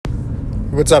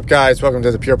What's up, guys? Welcome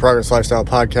to the Pure Progress Lifestyle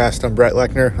Podcast. I'm Brett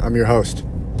Lechner. I'm your host.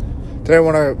 Today I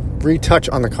want to retouch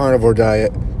on the carnivore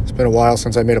diet. It's been a while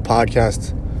since I made a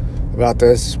podcast about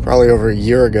this, probably over a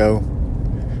year ago.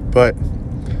 But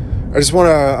I just want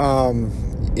to,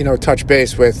 touch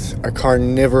base with a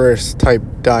carnivorous type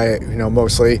diet.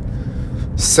 Mostly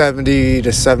 70 to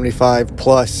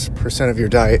 75% of your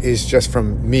diet is just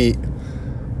from meat,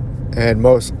 and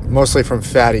mostly from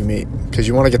fatty meat, because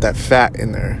you want to get that fat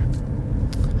in there.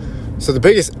 So the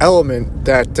biggest element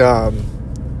that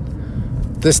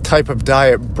this type of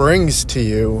diet brings to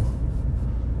you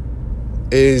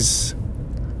is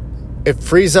it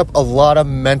frees up a lot of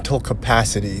mental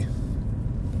capacity.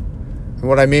 And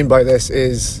what I mean by this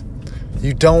is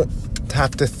you don't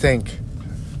have to think.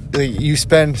 You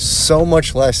spend so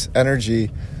much less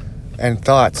energy and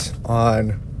thoughts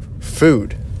on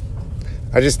food.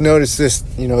 I just noticed this,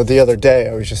 the other day.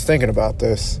 I was just thinking about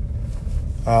this.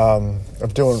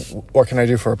 Of doing what can I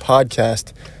do for a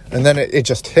podcast, and then it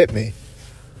just hit me.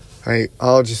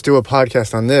 I'll just do a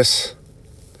podcast on this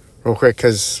real quick,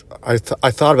 because I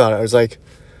thought about it. I was like,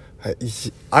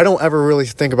 I don't ever really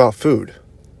think about food.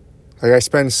 I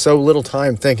spend so little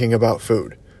time thinking about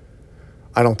food.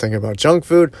 I don't think about junk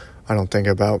food. I don't think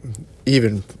about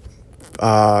even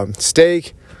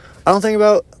steak. I don't think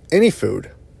about any food.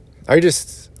 I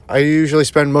usually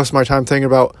spend most of my time thinking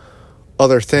about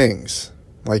other things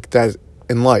like that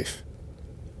in life.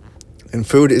 And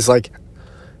food is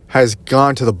has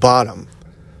gone to the bottom.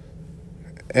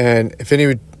 And if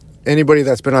anybody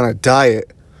that's been on a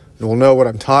diet will know what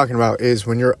I'm talking about, is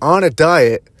when you're on a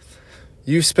diet,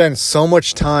 you spend so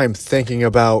much time thinking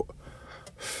about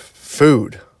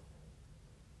food.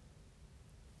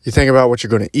 You think about what you're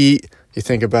going to eat. You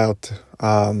think about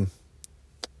your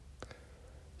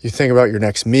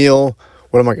next meal.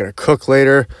 What am I going to cook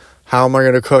later? How am I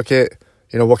going to cook it?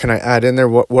 What can I add in there?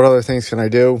 What other things can I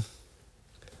do?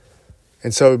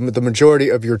 And so the majority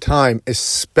of your time is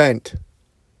spent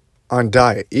on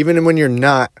diet. Even when you're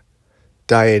not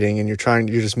dieting and you're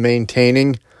just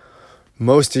maintaining,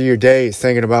 most of your day is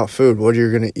thinking about food. What are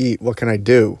you going to eat? What can I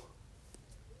do?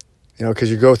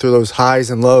 Because you go through those highs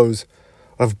and lows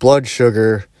of blood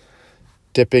sugar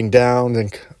dipping down,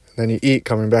 then you eat,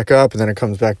 coming back up, and then it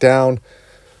comes back down.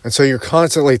 And so you're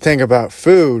constantly thinking about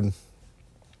food,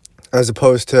 as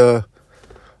opposed to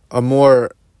a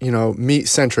more,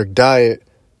 meat-centric diet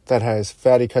that has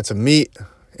fatty cuts of meat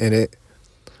in it.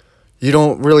 You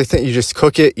don't really think. You just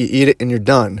cook it, you eat it, and you're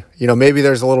done. Maybe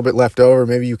there's a little bit left over.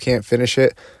 Maybe you can't finish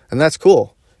it, and that's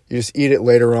cool. You just eat it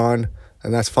later on,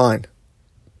 and that's fine.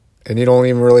 And you don't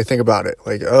even really think about it.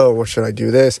 What should I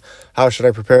do this? How should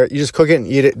I prepare it? You just cook it and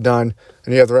eat it, done,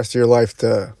 and you have the rest of your life,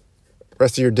 the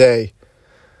rest of your day,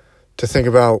 to think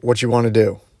about what you want to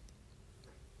do.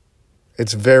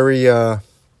 It's very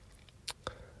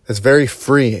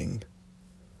freeing.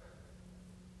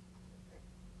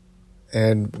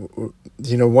 And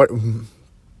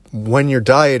when you're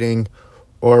dieting,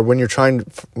 or when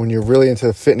you're really into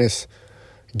the fitness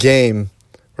game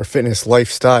or fitness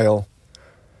lifestyle,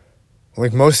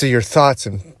 most of your thoughts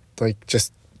and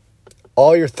just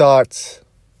all your thoughts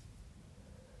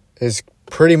is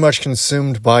pretty much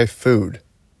consumed by food.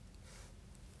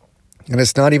 And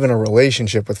it's not even a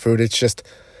relationship with food. It's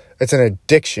an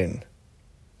addiction.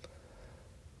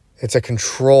 It's a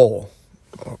control.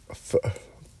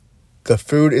 The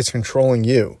food is controlling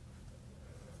you.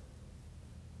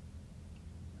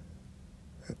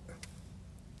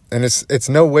 And it's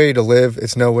no way to live.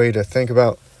 It's no way to think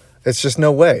about. It's just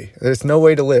no way. There's no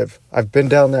way to live. I've been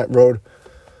down that road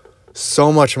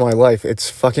so much in my life. It's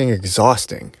fucking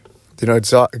exhausting.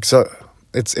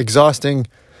 It's exhausting.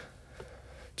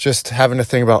 Just having to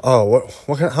think about, how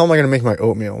am I going to make my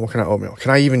oatmeal? What kind of oatmeal? Can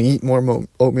I even eat more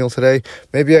oatmeal today?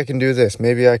 Maybe I can do this.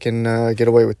 Maybe I can get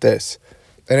away with this.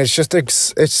 And it's just,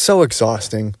 it's so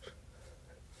exhausting.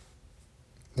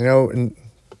 And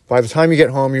by the time you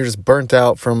get home, you're just burnt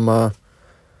out from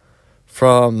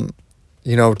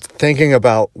thinking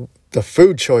about the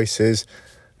food choices.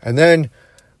 And then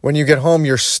when you get home,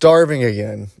 you're starving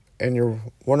again. And you're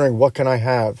wondering, what can I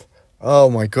have? Oh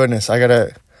my goodness,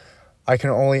 I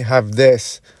can only have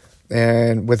this,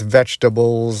 and with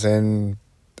vegetables, and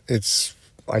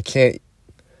I can't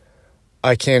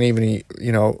even eat,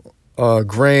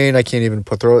 grain. I can't even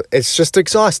put through. It's just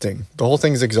exhausting. The whole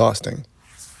thing's exhausting.